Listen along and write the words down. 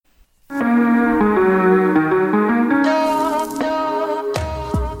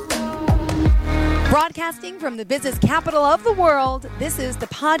Broadcasting from the business capital of the world, this is the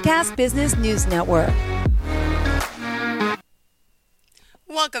Podcast Business News Network.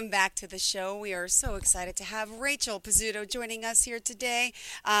 Welcome back to the show. We are so excited to have Rachel Pezzuto joining us here today.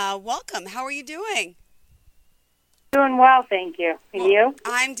 Welcome. How are you doing? Doing well, thank you. And you?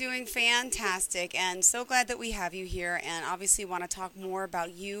 I'm doing fantastic, and so glad that we have you here, and obviously want to talk more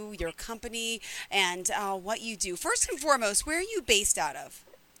about you, your company, and what you do. First and foremost, where are you based out of?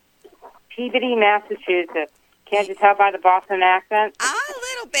 Peabody, Massachusetts. Can't you tell by the Boston accent? A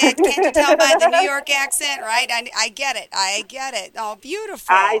little bit. Can't you tell by the New York accent, right? I get it. I get it. Oh,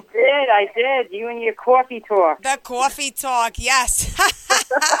 beautiful. I did. You and your coffee talk. The coffee talk, yes.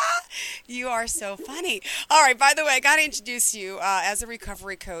 You are so funny. All right, by the way, I got to introduce you as a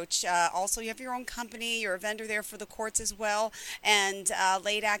recovery coach. Also, you have your own company. You're a vendor there for the courts as well. And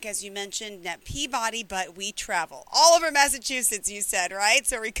LADAC, as you mentioned, at Peabody, but we travel all over Massachusetts, you said, right?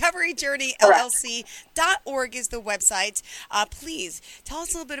 So recoveryjourneyllc.org is the website. Please tell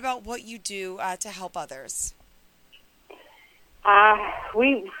us a little bit about what you do to help others.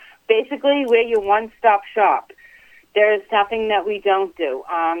 We're your one-stop shop. There's nothing that we don't do.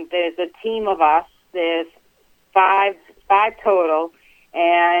 There's a team of us. There's five total,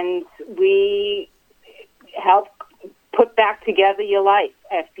 and we help put back together your life.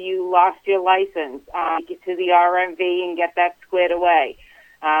 If you lost your license, get to the RMV and get that squared away.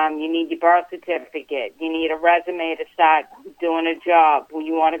 You need your birth certificate. You need a resume to start doing a job when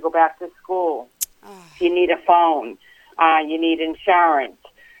you want to go back to school. You need a phone. You need insurance.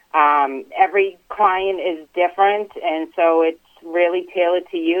 Every client is different, and so it's really tailored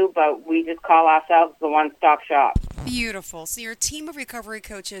to you, but we just call ourselves the one-stop shop. Beautiful. So your team of recovery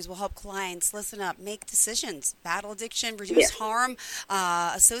coaches will help clients listen up, make decisions, battle addiction, reduce harm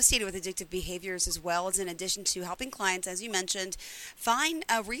associated with addictive behaviors, as well as in addition to helping clients, as you mentioned, find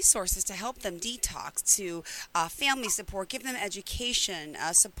resources to help them detox, to family support, give them education,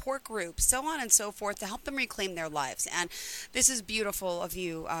 support groups, so on and so forth, to help them reclaim their lives. And this is beautiful of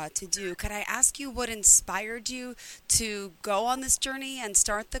you to do. Could I ask you what inspired you to go on this journey and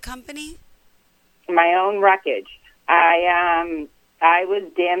start the company? My own wreckage. I was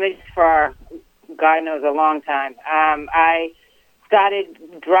damaged for, God knows, a long time. I started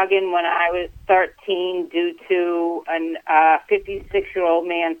drugging when I was 13 due to a 56-year-old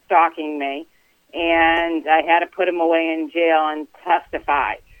man stalking me, and I had to put him away in jail and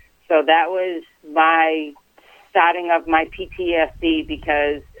testify. So that was my starting of my PTSD,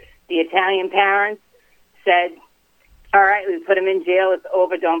 because the Italian parents said, all right, we put him in jail, it's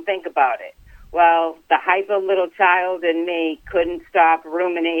over, don't think about it. Well, the hyper little child in me couldn't stop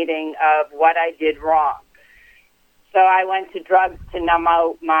ruminating of what I did wrong. So I went to drugs to numb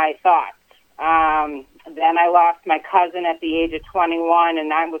out my thoughts. Then I lost my cousin at the age of 21,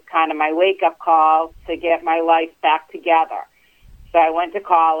 and that was kind of my wake-up call to get my life back together. So I went to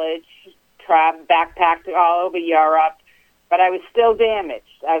college, backpacked all over Europe, but I was still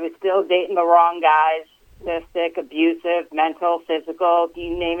damaged. I was still dating the wrong guys. Narcissistic, abusive, mental, physical,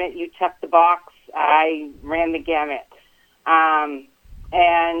 you name it, you checked the box, I ran the gamut. And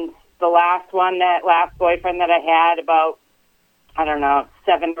the last boyfriend that I had about,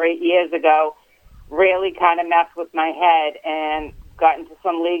 7 or 8 years ago, really kind of messed with my head and got into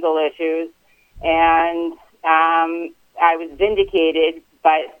some legal issues. And I was vindicated,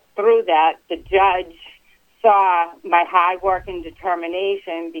 but through that, the judge saw my hard work and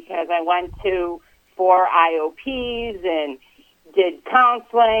determination, because I went to 4 IOPs and did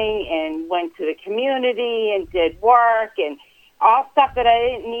counseling and went to the community and did work and all stuff that I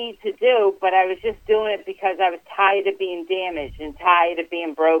didn't need to do, but I was just doing it because I was tired of being damaged and tired of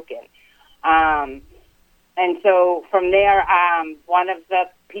being broken. And so from there, one of the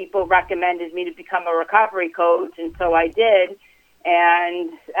people recommended me to become a recovery coach, and so I did.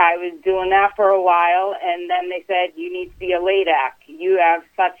 And I was doing that for a while, and then they said, you need to be a LADAC. You have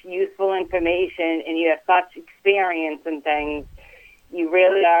such useful information, and you have such experience in things. You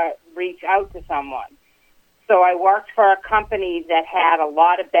really reach out to someone. So I worked for a company that had a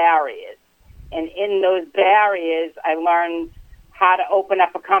lot of barriers. And in those barriers, I learned how to open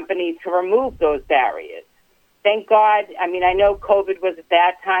up a company to remove those barriers. Thank God. I mean, I know COVID was a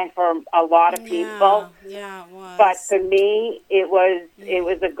bad time for a lot of people. Yeah, it was. But for me, it was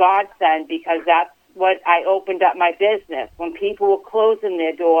a godsend, because that's what I opened up my business. When people were closing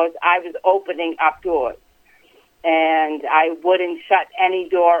their doors, I was opening up doors. And I wouldn't shut any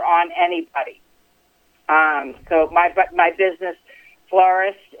door on anybody. So my business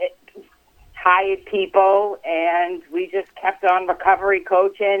flourished, hired people, and we just kept on recovery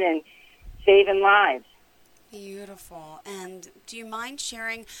coaching and saving lives. Beautiful. And do you mind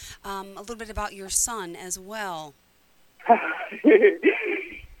sharing a little bit about your son as well?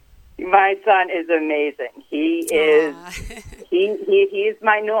 My son is amazing. Aw. He is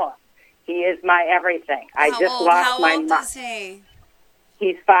my north. He is my everything. I just lost How my old mom. is he?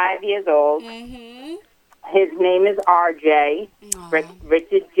 He's 5 years old. Mm-hmm. His name is RJ, Aw.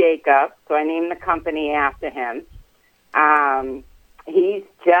 Richard Jacob, so I named the company after him. He's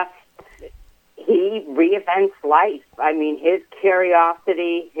just, he reinvents life. I mean, his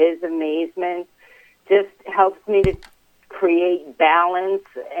curiosity, his amazement just helps me to create balance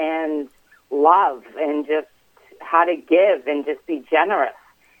and love and just how to give and just be generous.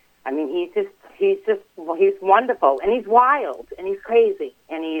 I mean, he's wonderful, and he's wild, and he's crazy,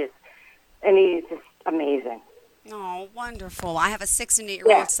 and he's just amazing. Oh, wonderful. I have a 6 and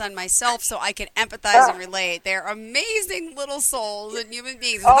 8-year-old Yeah. son myself, so I can empathize and Oh, relate. They're amazing little souls and human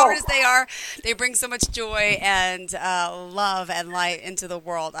beings. As hard oh, as they are, they bring so much joy and love and light into the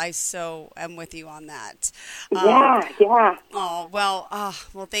world. I so am with you on that. Um, yeah, yeah. well,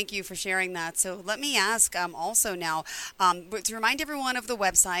 thank you for sharing that. So let me ask also now, to remind everyone of the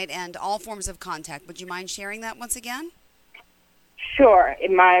website and all forms of contact, would you mind sharing that once again? Sure.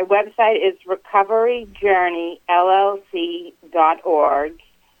 My website is recoveryjourneyllc.org.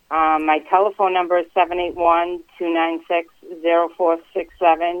 My telephone number is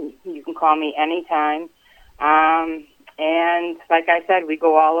 781-296-0467. You can call me anytime. And like I said, we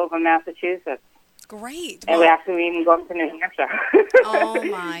go all over Massachusetts. Great. And we even go up to New Hampshire. Oh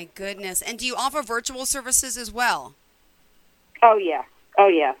my goodness. And do you offer virtual services as well? Oh, yes. Oh,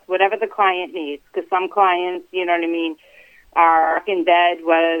 yes. Whatever the client needs. Because some clients, you know what I mean, are in bed,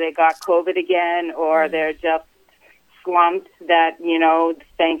 whether they got COVID again or they're just slumped that, you know,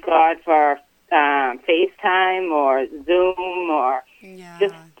 thank God for FaceTime or Zoom or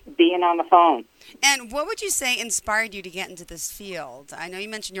just being on the phone. And what would you say inspired you to get into this field? I know you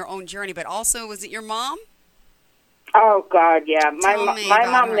mentioned your own journey, but also was it your mom? Oh, God, yeah. My mom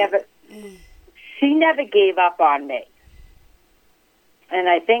her. never, she never gave up on me. And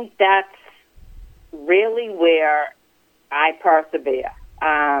I think that's really where I persevere.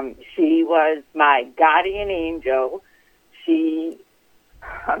 She was my guardian angel. I'm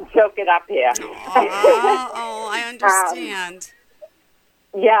joking up here. I understand.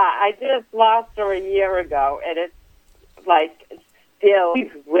 Yeah, I just lost her a year ago, and it's like still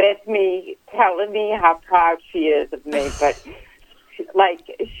she's with me, telling me how proud she is of me. But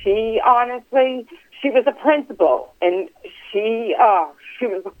she honestly, she was a principal, and she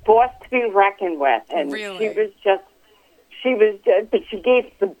was a force to be reckoned with, and Really? but she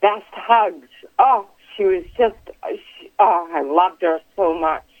gave the best hugs. Oh, she was just, I loved her so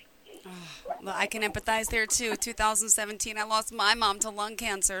much. Well, I can empathize there too. 2017, I lost my mom to lung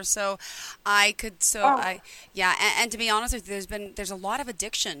cancer, so I could. And to be honest with you, there's a lot of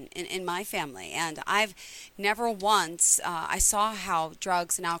addiction in my family, and I've never once I saw how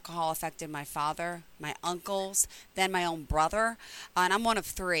drugs and alcohol affected my father, my uncles, then my own brother, and I'm one of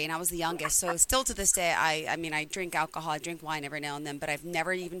 3, and I was the youngest. So still to this day, I mean, I drink alcohol, I drink wine every now and then, but I've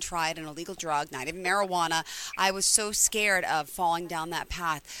never even tried an illegal drug, not even marijuana. I was so scared of falling down that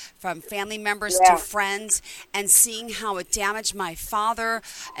path from family members to friends and seeing how it damaged my father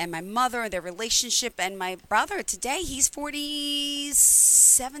and my mother, their relationship, and my brother. Today, he's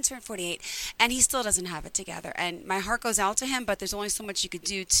 47, turned 48, and he still doesn't have it together. And my heart goes out to him, but there's only so much you could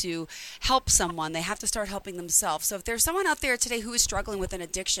do to help someone. They have to start helping themselves. So if there's someone out there today who is struggling with an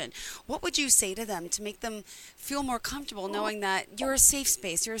addiction, what would you say to them to make them feel more comfortable knowing that you're a safe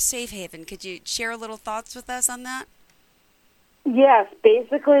space, you're a safe haven? Could you share a little thoughts with us on that? Yes,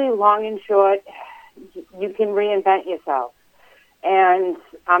 basically, long and short, you can reinvent yourself. And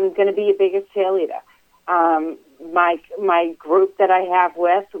I'm going to be your biggest cheerleader. My group that I have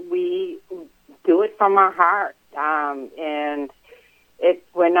with, we do it from our heart. And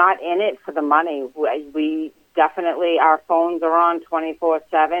we're not in it for the money. We definitely, our phones are on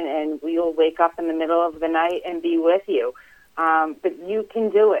 24/7, and we will wake up in the middle of the night and be with you. But you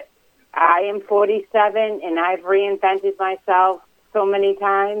can do it. I am 47, and I've reinvented myself so many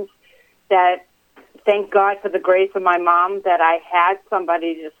times that thank God for the grace of my mom that I had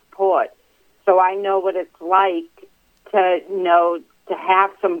somebody to support. So I know what it's like to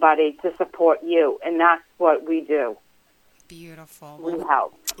have somebody to support you, and that's what we do. Beautiful. We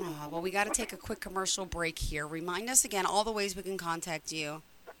help. Well, we got to take a quick commercial break here. Remind us again all the ways we can contact you.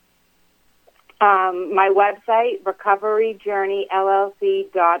 My website,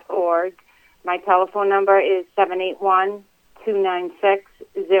 recoveryjourneyllc.org. My telephone number is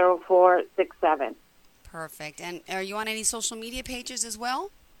 781-296-0467. Perfect. And are you on any social media pages as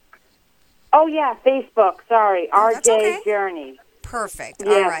well? Oh, yeah, Facebook. Sorry, Oh, that's RJ okay. Journey. Perfect.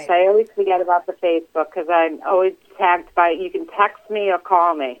 Yes, All right. I always forget about the Facebook because I'm always tagged by. You can text me or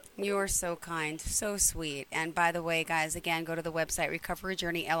call me. You are so kind, so sweet. And by the way, guys, again, go to the website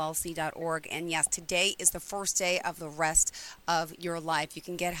recoveryjourneyllc.org. And yes, today is the first day of the rest of your life. You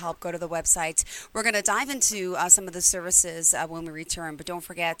can get help. Go to the website. We're going to dive into some of the services when we return. But don't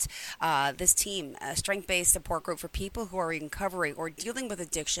forget this team, a strength-based support group for people who are in recovery or dealing with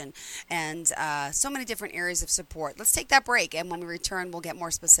addiction, and so many different areas of support. Let's take that break, and when we return, we'll get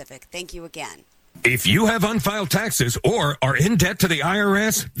more specific. Thank you again. If you have unfiled taxes or are in debt to the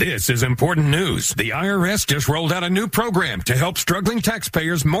IRS, this is important news. The IRS just rolled out a new program to help struggling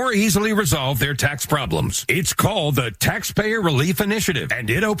taxpayers more easily resolve their tax problems. It's called the Taxpayer Relief Initiative, and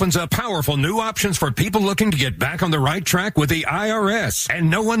it opens up powerful new options for people looking to get back on the right track with the IRS. And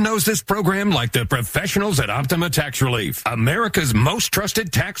no one knows this program like the professionals at Optima Tax Relief, America's most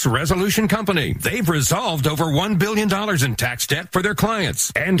trusted tax resolution company. They've resolved over $1 billion in tax debt for their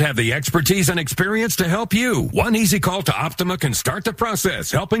clients and have the expertise and experience to help you. One easy call to Optima can start the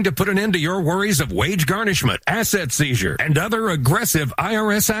process, helping to put an end to your worries of wage garnishment, asset seizure, and other aggressive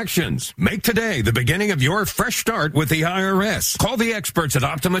IRS actions. Make today the beginning of your fresh start with the IRS. Call the experts at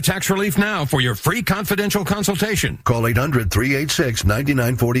Optima Tax Relief now for your free confidential consultation. Call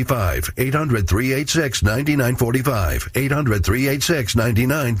 800-386-9945. 800-386-9945.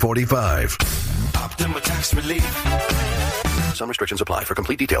 800-386-9945. Optima Tax Relief. Some restrictions apply. For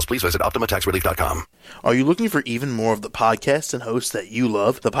complete details, please visit OptimaTaxRelief.com. Are you looking for even more of the podcasts and hosts that you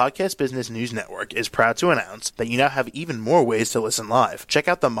love? The Podcast Business News Network is proud to announce that you now have even more ways to listen live. Check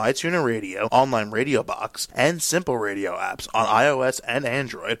out the MyTuner Radio, online radio box, and Simple Radio apps on iOS and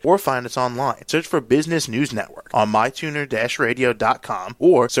Android, or find us online. Search for Business News Network on mytuner-radio.com,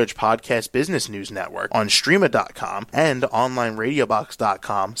 or search Podcast Business News Network on streama.com and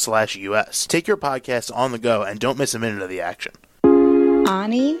onlineradiobox.com/US. Take your podcast on the go and don't miss a minute of the action.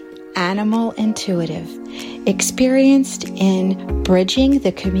 Ani Animal Intuitive, experienced in bridging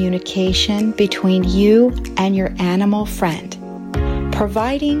the communication between you and your animal friend,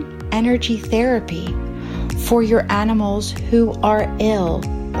 providing energy therapy for your animals who are ill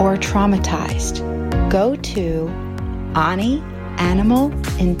or traumatized. Go to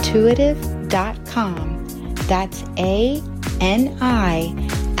AniAnimalIntuitive.com. That's ANI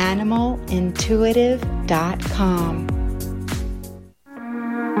animalintuitive.com.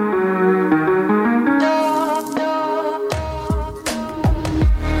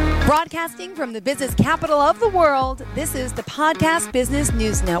 Broadcasting from the business capital of the world, this is the Podcast Business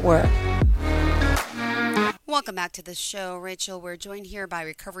News Network. Welcome back to the show, Rachel. We're joined here by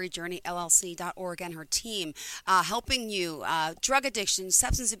recoveryjourneyllc.org and her team, helping you drug addiction,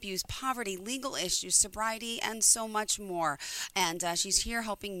 substance abuse, poverty, legal issues, sobriety, and so much more. And she's here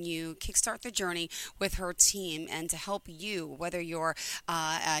helping you kickstart the journey with her team and to help you, whether you're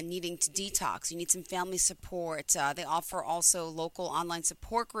needing to detox, you need some family support. They offer also local online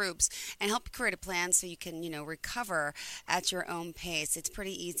support groups and help you create a plan so you can, recover at your own pace. It's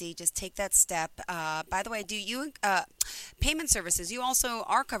pretty easy. Just take that step. By the way, do you payment services, you also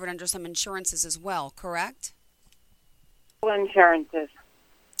are covered under some insurances as well, correct? All insurances.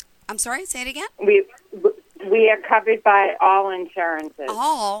 I'm sorry, say it again? We are covered by all insurances.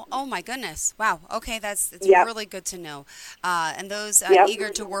 All? Oh my goodness. Wow. Okay, it's Yep. really good to know. And those Yep. eager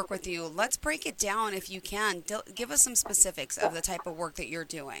to work with you, let's break it down if you can. Give us some specifics of the type of work that you're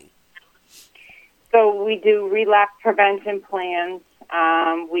doing. So we do relapse prevention plans.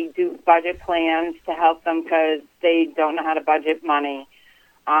 We do budget plans to help them because they don't know how to budget money.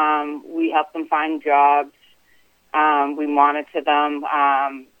 We help them find jobs. We monitor them,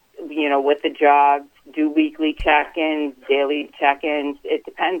 with the jobs, do weekly check-ins, daily check-ins. It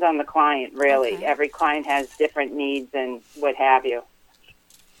depends on the client, really. Okay. Every client has different needs and what have you.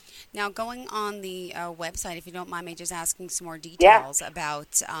 Now, going on the website, if you don't mind me just asking some more details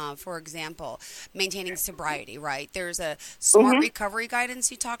about, for example, maintaining sobriety, right? There's a smart recovery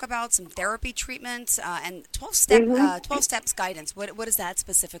guidance you talk about, some therapy treatments, and 12 steps guidance. What is that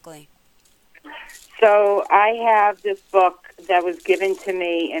specifically? So I have this book that was given to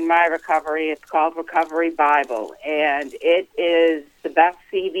me in my recovery. It's called Recovery Bible, and it is the best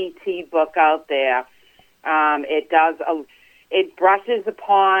CBT book out there. It brushes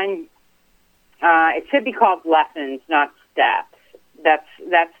upon, it should be called lessons, not steps.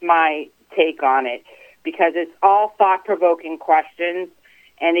 That's my take on it, because it's all thought-provoking questions,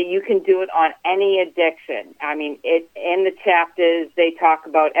 and you can do it on any addiction. I mean, in the chapters, they talk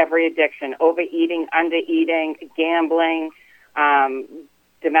about every addiction: overeating, undereating, gambling,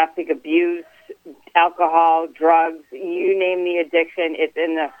 domestic abuse, alcohol, drugs. You name the addiction, it's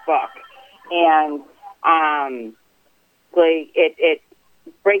in this book. and it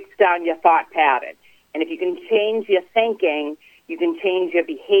breaks down your thought pattern. And if you can change your thinking, you can change your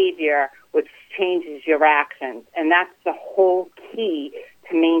behavior, which changes your actions. And that's the whole key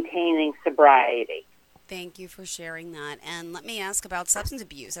to maintaining sobriety. Thank you for sharing that. And let me ask about substance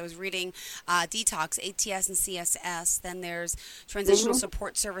abuse. I was reading detox, ATS and CSS. Then there's transitional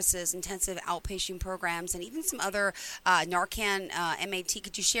support services, intensive outpatient programs, and even some other Narcan, MAT.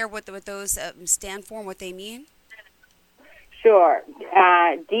 Could you share what those stand for and what they mean? Sure.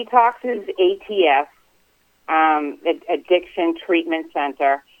 Detox is ATS, Addiction Treatment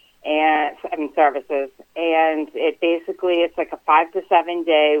Center, and services. And it's like a 5 to 7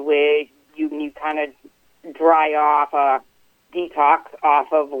 day where you kind of dry off a detox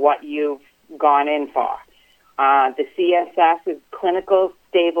off of what you've gone in for. The CSS is Clinical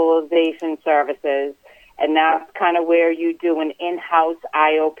Stabilization Services, and that's kind of where you do an in-house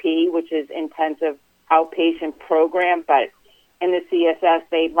IOP, which is Intensive Outpatient Program, but in the CSS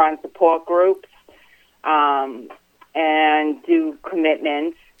they run support groups and do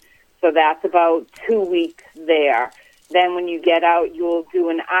commitments. So that's about 2 weeks there. Then when you get out, you'll do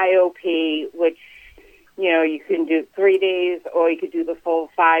an IOP, which, you can do 3 days or you could do the full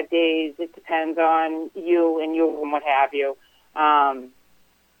 5 days. It depends on you and what have you. And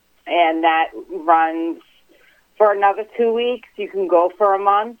that runs for another 2 weeks. You can go for a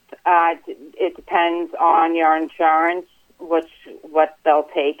month. It depends on your insurance, what they'll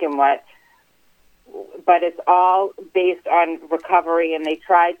take and what. But it's all based on recovery, and they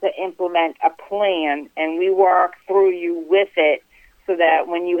try to implement a plan, and we work through you with it so that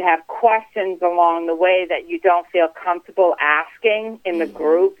when you have questions along the way that you don't feel comfortable asking in the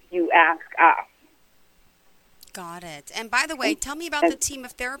group, you ask us. Got it. And by the way, tell me about the team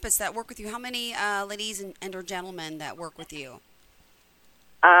of therapists that work with you. How many ladies and or gentlemen that work with you?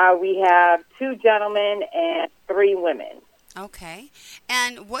 We have 2 gentlemen and 3 women. Okay.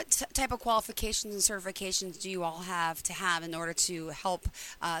 And what type of qualifications and certifications do you all have to have in order to help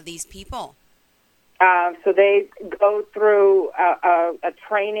these people? So they go through a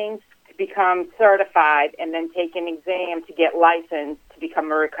training to become certified and then take an exam to get licensed to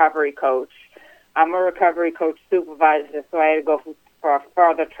become a recovery coach. I'm a recovery coach supervisor, so I had to go for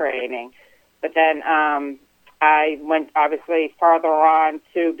further training. But then I went obviously further on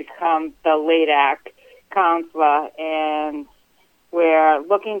to become the LADAC counselor, and we're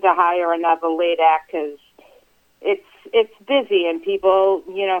looking to hire another LADAC because it's busy and people,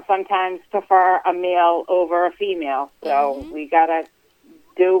 sometimes prefer a male over a female. So we got to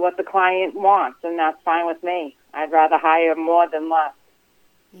do what the client wants, and that's fine with me. I'd rather hire more than less.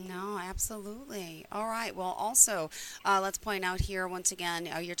 No, absolutely. All right. Well, also, let's point out here once again,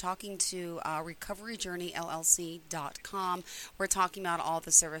 you're talking to recoveryjourneyllc.com. We're talking about all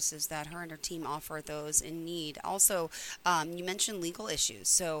the services that her and her team offer those in need. Also, you mentioned legal issues.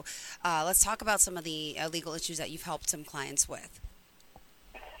 So let's talk about some of the legal issues that you've helped some clients with.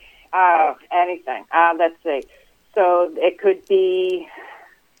 Anything. Let's see. So it could be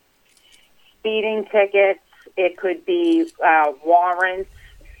speeding tickets. It could be warrants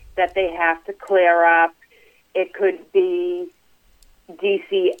that they have to clear up. It could be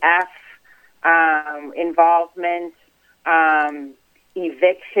DCF involvement,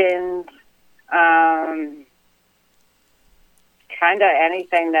 evictions, kind of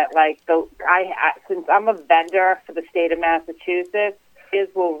anything that since I'm a vendor for the state of Massachusetts,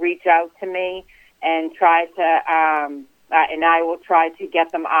 will reach out to me and try to, and I will try to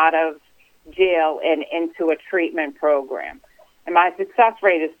get them out of jail and into a treatment program. And my success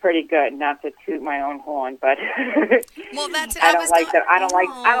rate is pretty good. Not to toot my own horn, but well, that's I don't like them. I don't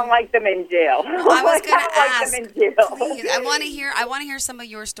like them in jail. I was going to ask. Like them in jail. Please, I want to hear some of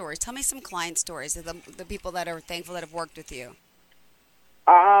your stories. Tell me some client stories of the people that are thankful that have worked with you.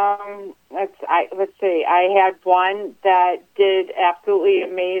 Let's see. I had one that did absolutely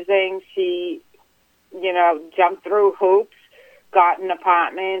amazing. She, jumped through hoops, got an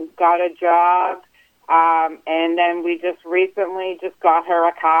apartment, got a job. And then we just recently got her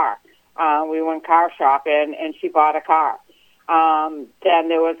a car. We went car shopping, and she bought a car. Then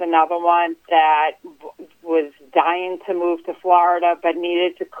there was another one that was dying to move to Florida but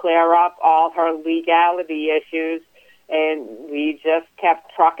needed to clear up all her legality issues. And we just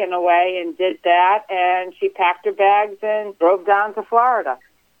kept trucking away and did that, and she packed her bags and drove down to Florida.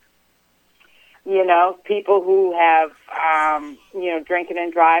 People who have, drinking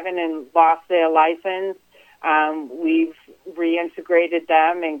and driving and lost their license, we've reintegrated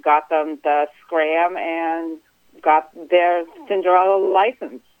them and got them the scram and got their Cinderella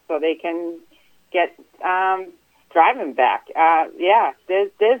license so they can get driving back.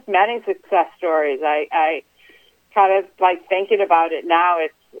 There's many success stories. I kind of like thinking about it now.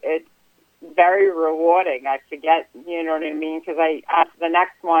 It's very rewarding. I forget, you know what I mean, because I ask the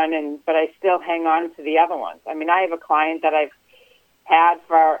next one, but I still hang on to the other ones. I mean, I have a client that I've had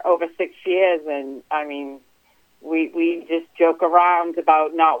for over 6 years, and I mean, we just joke around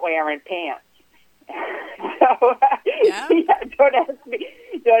about not wearing pants. So, yeah, don't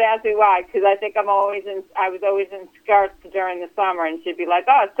ask me why, because I think I was always in skirts during the summer, and she'd be like,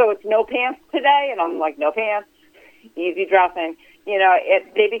 "Oh, so it's no pants today?" And I'm like, "No pants, easy dressing." You know,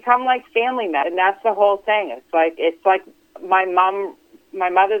 they become like family men, and that's the whole thing. It's like my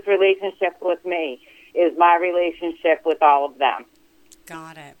mother's relationship with me is my relationship with all of them.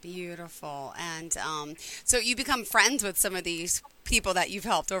 Got it. Beautiful. And so you become friends with some of these people that you've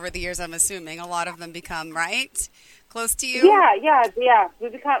helped over the years, I'm assuming. A lot of them become, right, close to you? Yeah. We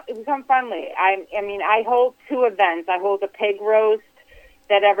become friendly. I mean, I hold 2 events. I hold a pig roast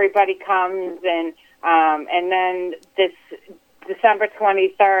that everybody comes, and then this December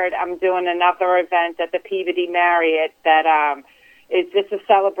 23rd, I'm doing another event at the Peabody Marriott that is just a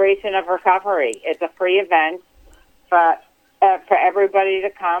celebration of recovery. It's a free event for everybody to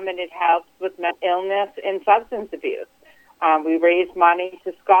come, and it helps with mental illness and substance abuse. We raise money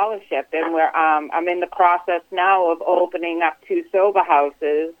to scholarship, and I'm in the process now of opening up 2 sober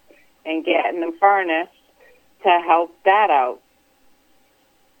houses and getting them furnished to help that out.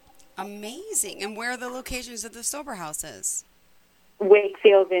 Amazing. And where are the locations of the sober houses?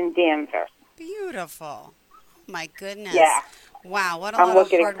 Wakefield and Danvers. Beautiful. My goodness. Yeah. Wow, what a lot of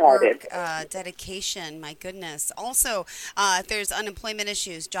hard work, dedication, my goodness. Also, if there's unemployment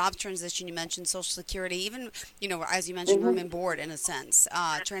issues, job transition, you mentioned Social Security, even, you know, as you mentioned, room and board in a sense,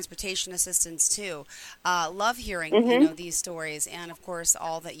 transportation assistance too. Love hearing, you know, these stories and, of course,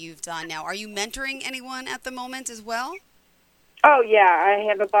 all that you've done. Now, are you mentoring anyone at the moment as well? Oh, yeah, I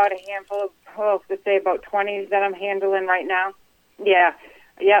have about a handful of, about 20 that I'm handling right now. Yeah,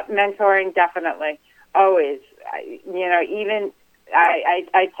 mentoring, definitely, always. Even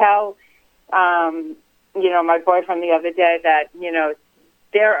I tell, my boyfriend the other day that,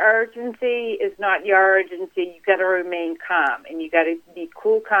 their urgency is not your urgency. You got to remain calm, and you got to be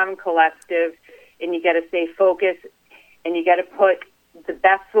cool, calm, and collective, and you got to stay focused, and you got to put the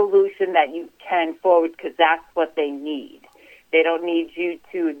best solution that you can forward, because that's what they need. They don't need you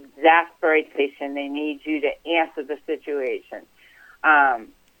to exasperate the situation. They need you to answer the situation.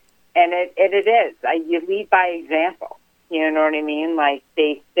 And it is. You lead by example. You know what I mean? Like,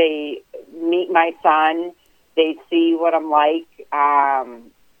 they meet my son. They see what I'm like. I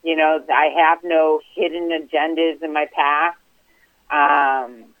have no hidden agendas in my past.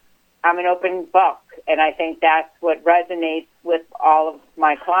 I'm an open book, and I think that's what resonates with all of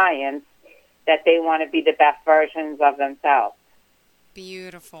my clients, that they want to be the best versions of themselves.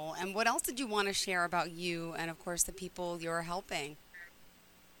 Beautiful. And what else did you want to share about you and, of course, the people you're helping?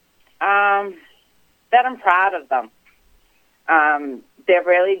 That I'm proud of them. They're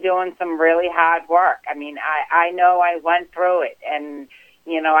really doing some really hard work. I mean, I know I went through it, and,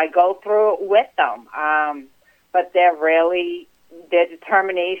 I go through it with them. But their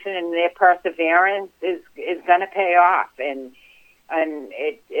determination and their perseverance is going to pay off. And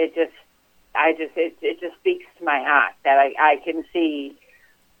it just speaks to my heart that I can see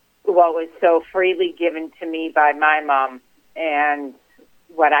what was so freely given to me by my mom and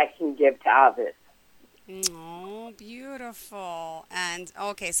what I can give to others. Oh, beautiful. And,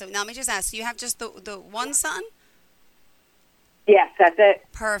 okay, so now let me just ask, you have just the one son? Yes, that's it.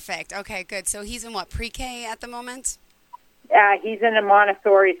 Perfect. Okay, good. So he's in what, pre-K at the moment? He's in a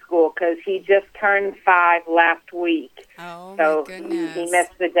Montessori school because he just turned 5 last week. Oh, so my goodness. He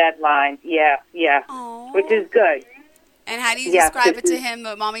missed the deadline. Yeah. Oh. Which is good. And how do you describe it to him,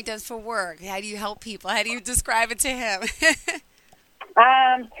 what Mommy does for work? How do you help people? How do you describe it to him?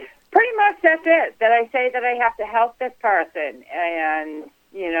 Pretty much that's it. That I say that I have to help this person, and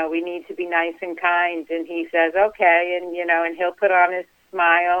we need to be nice and kind. And he says okay, and and he'll put on his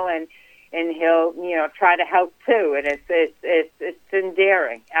smile, and he'll try to help too. And it's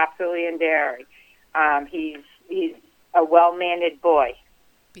endearing, absolutely endearing. He's a well-mannered boy.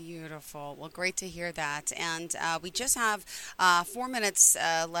 Beautiful. Well, great to hear that. And we just have 4 minutes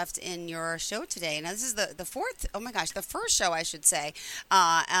left in your show today. Now, this is the first show, I should say,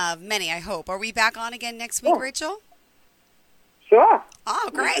 of many, I hope. Are we back on again next week, Rachel? Sure. Oh,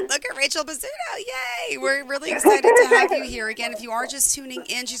 great. Look at Rachel Pezzuto. Yay. We're really excited to have you here again. If you are just tuning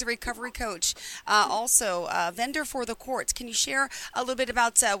in, she's a recovery coach, also a vendor for the courts. Can you share a little bit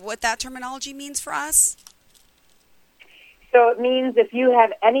about what that terminology means for us? So it means if you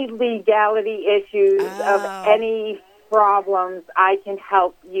have any legality issues of any problems, I can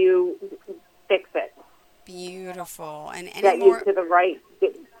help you fix it. Beautiful. And any Get more? You to the right. Go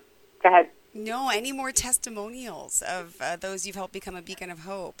ahead. No, any more testimonials of those you've helped become a beacon of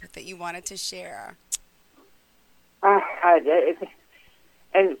hope that you wanted to share?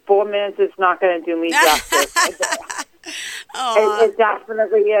 And 4 minutes is not going to do me justice. It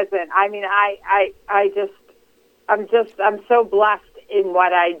definitely isn't. I mean, I'm so blessed in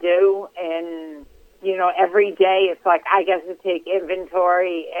what I do, and every day it's like I get to take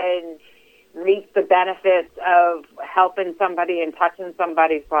inventory and reap the benefits of helping somebody and touching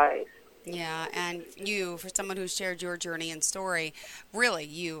somebody's life. Yeah, and you, for someone who shared your journey and story, really,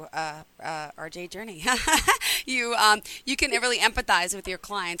 you, RJ Journey, you can really empathize with your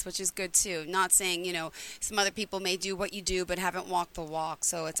clients, which is good too. Not saying, some other people may do what you do but haven't walked the walk.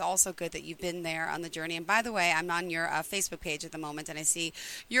 So it's also good that you've been there on the journey. And by the way, I'm on your Facebook page at the moment, and I see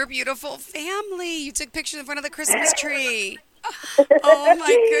your beautiful family. You took pictures in front of the Christmas tree. Oh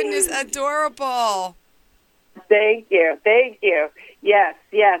my goodness, adorable. Thank you. Yes.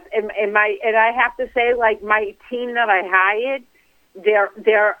 And I have to say, like, my team that I hired,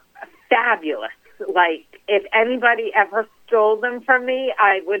 they're fabulous. Like, if anybody ever stole them from me,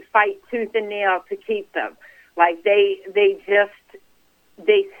 I would fight tooth and nail to keep them. Like, they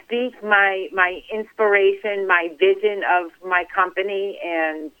speak my inspiration, my vision of my company,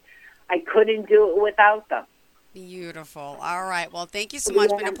 and I couldn't do it without them. Beautiful. All right. Well, thank you so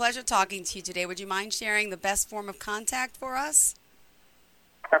much. It's been a pleasure talking to you today. Would you mind sharing the best form of contact for us?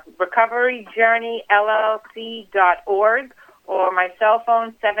 RecoveryJourneyLLC.org or my cell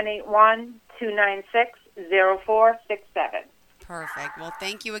phone, 781-296-0467. Perfect. Well,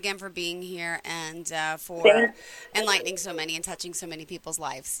 thank you again for being here and for enlightening so many and touching so many people's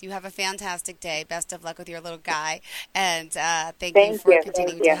lives. You have a fantastic day. Best of luck with your little guy. And thank you for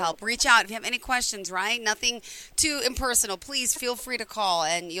continuing to help. Reach out if you have any questions, right? Nothing too impersonal. Please feel free to call,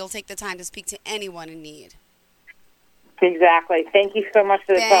 and you'll take the time to speak to anyone in need. Exactly. Thank you so much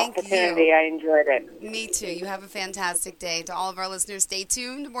for this opportunity. I enjoyed it. Me too. You have a fantastic day. To all of our listeners, stay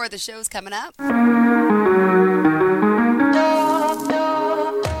tuned. More of the show's coming up.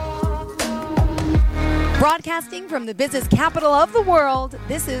 Broadcasting from the business capital of the world,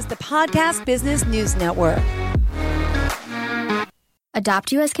 this is the Podcast Business News Network.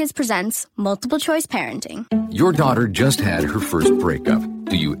 Adopt US Kids presents Multiple Choice Parenting. Your daughter just had her first breakup.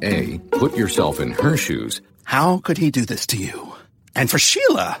 Do you A, put yourself in her shoes? How could he do this to you? And for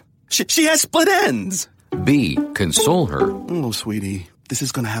Sheila, she has split ends. B, console her. Oh, sweetie, this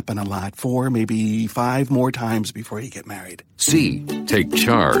is going to happen a lot. 4, maybe 5 more times before you get married. C, take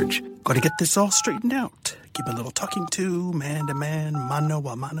charge. Got to get this all straightened out. Give a little talking to, man to man, mano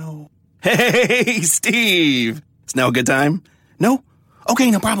a mano. Hey, Steve! It's now a good time? No?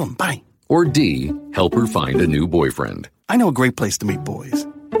 Okay, no problem. Bye. Or D, help her find a new boyfriend. I know a great place to meet boys.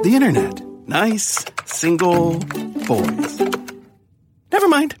 The internet. Nice, single boys. Never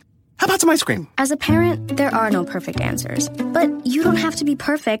mind. How about some ice cream? As a parent, there are no perfect answers. But you don't have to be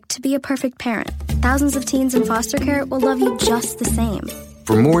perfect to be a perfect parent. Thousands of teens in foster care will love you just the same.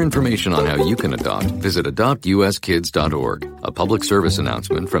 For more information on how you can adopt, visit adoptuskids.org. A public service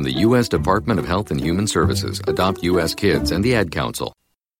announcement from the U.S. Department of Health and Human Services, Adopt U.S. Kids, and the Ad Council.